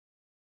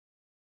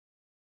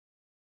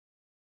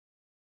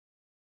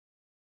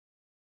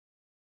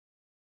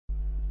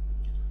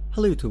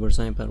Hello YouTubers,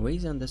 I am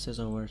Parvez and this is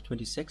our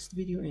 26th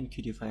video in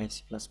Qt5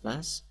 C++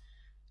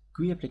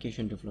 GUI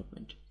application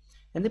development.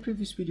 In the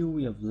previous video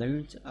we have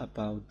learned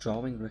about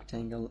drawing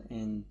rectangle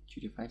in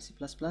Qt5 C++.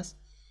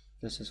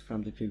 This is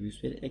from the previous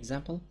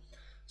example.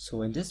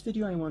 So in this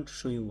video I want to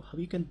show you how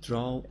you can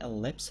draw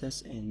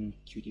ellipses in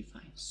Qt5.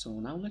 So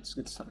now let's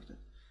get started.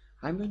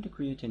 I'm going to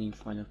create a new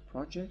file of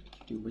project,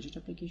 Qt widget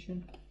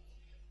application,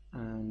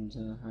 and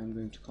I'm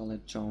going to call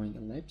it drawing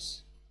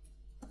ellipse.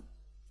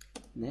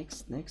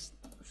 Next,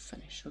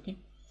 finish. Okay,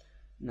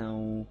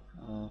 now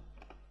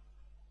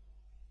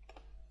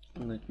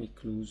let me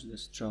close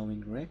this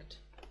drawing rect.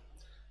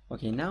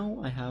 Okay, now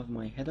I have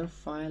my header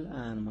file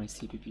and my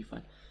CPP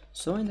file.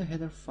 So in the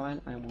header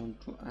file I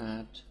want to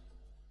add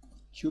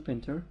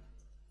QPainter,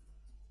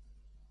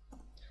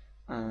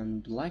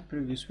 and like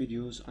previous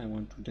videos I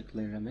want to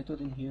declare a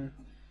method in here,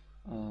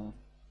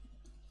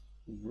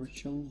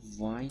 virtual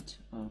void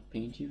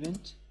paint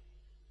event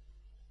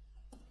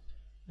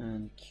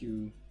and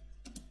QPaint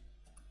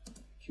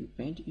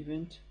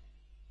event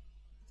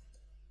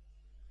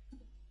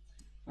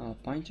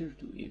pointer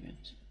to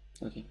event.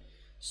 Okay,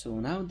 so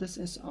now this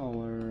is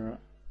our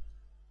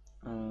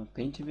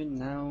paint event.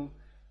 Now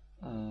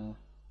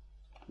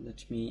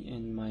let me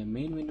in my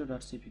main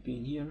window.cpp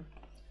in here,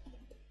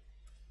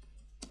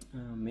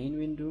 main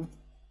window,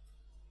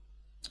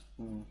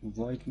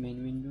 void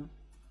main window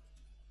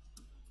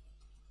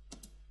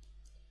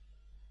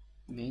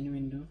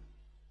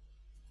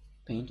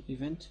paint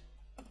event.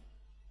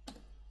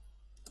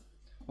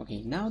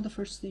 Okay, now the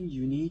first thing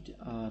you need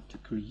to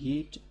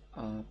create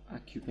a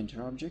QPainter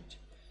object.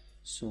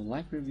 So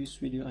like previous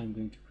video I'm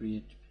going to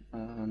create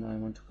and I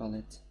want to call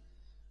it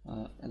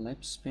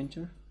ellipse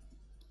painter,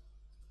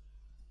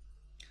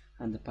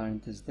 and the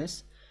parent is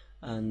this.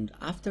 And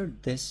after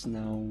this,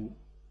 now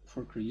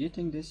for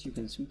creating this you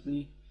can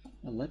simply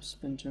ellipse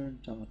painter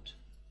dot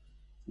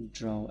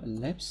draw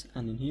ellipse,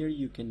 and in here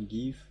you can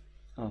give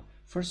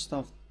first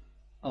of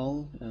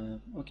all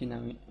okay,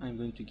 now I'm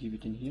going to give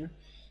it in here.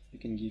 You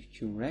can give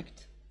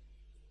qrect,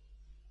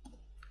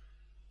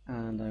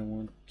 and I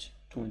want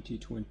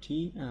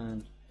 2020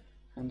 and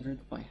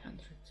 100 by 100.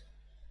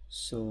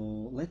 So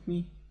let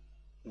me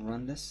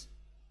run this.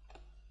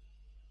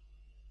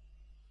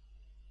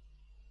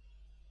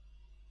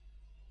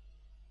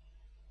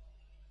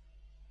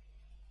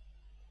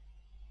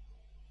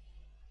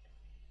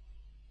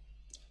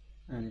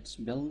 And it's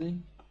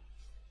building.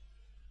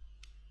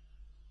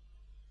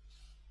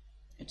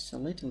 It's a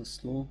little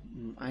slow,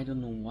 I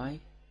don't know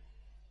why,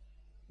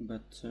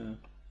 but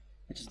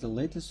it is the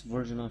latest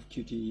version of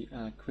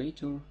Qt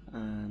Creator,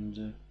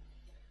 and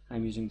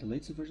I'm using the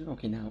latest version.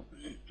 Okay, now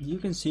you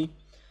can see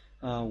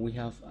we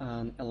have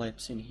an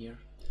ellipse in here.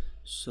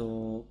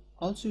 So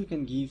also you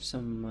can give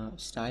some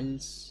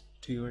styles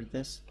to your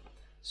this.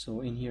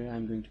 So in here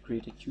I'm going to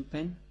create a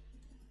QPen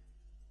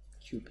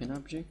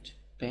object,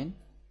 pen.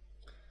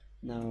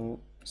 Now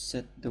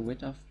set the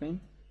width of pen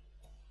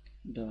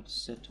dot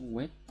set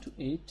width to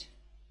 8,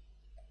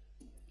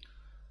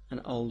 and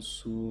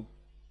also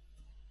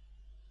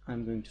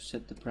I'm going to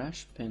set the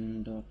brush,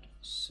 pen dot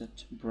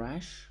set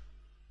brush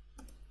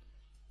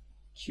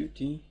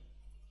Qt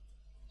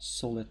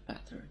solid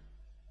pattern,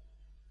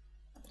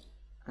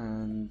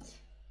 and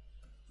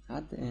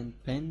at the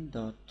end pen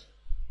dot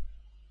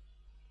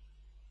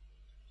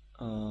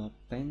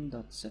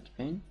set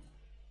pen,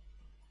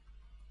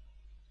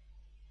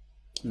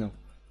 no,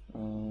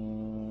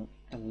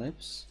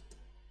 ellipse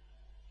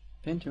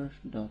painter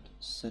dot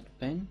set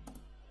pen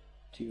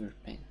to your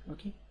pen.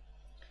 Okay,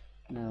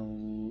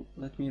 now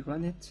let me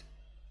run it.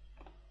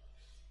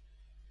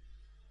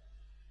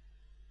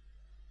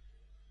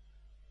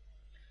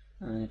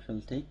 And it will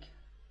take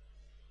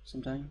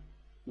some time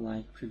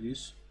like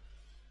previous.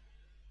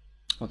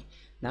 Okay,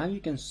 now you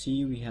can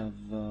see we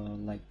have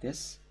like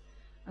this,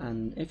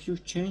 and if you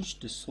change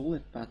the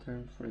solid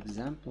pattern, for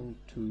example,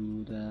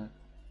 to the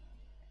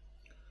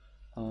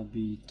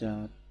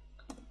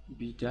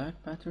be dark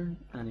pattern,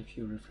 and if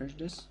you refresh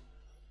this,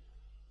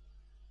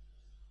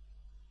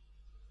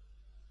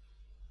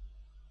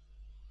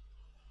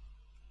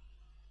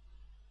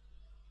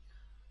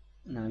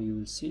 now you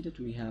will see that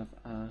we have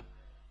a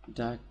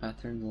dark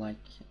pattern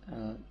like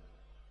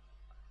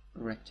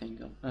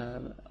rectangle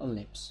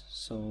ellipse.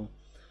 So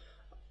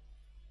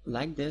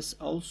like this.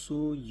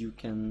 Also you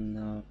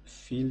can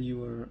fill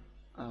your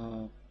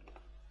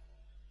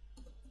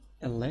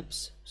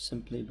ellipse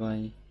simply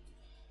by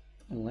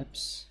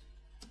ellipse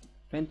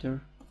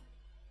painter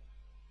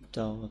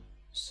dot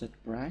set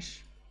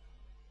brush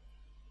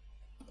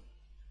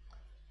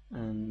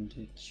and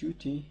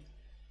Qt.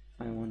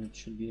 I want it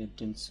should be a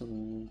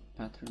stencil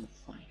pattern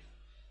 5.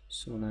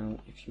 So now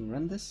if you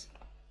run this,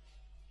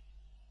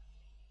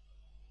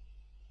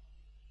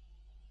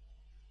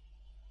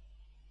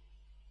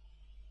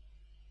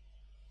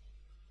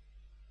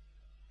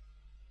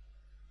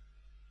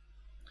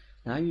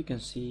 now you can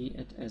see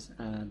it as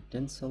a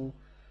dense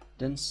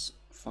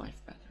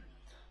 5 pattern.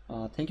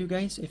 Thank you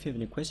guys. If you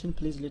have any question,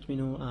 please let me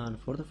know, and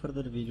for the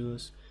further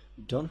videos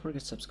don't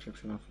forget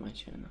subscription of my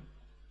channel.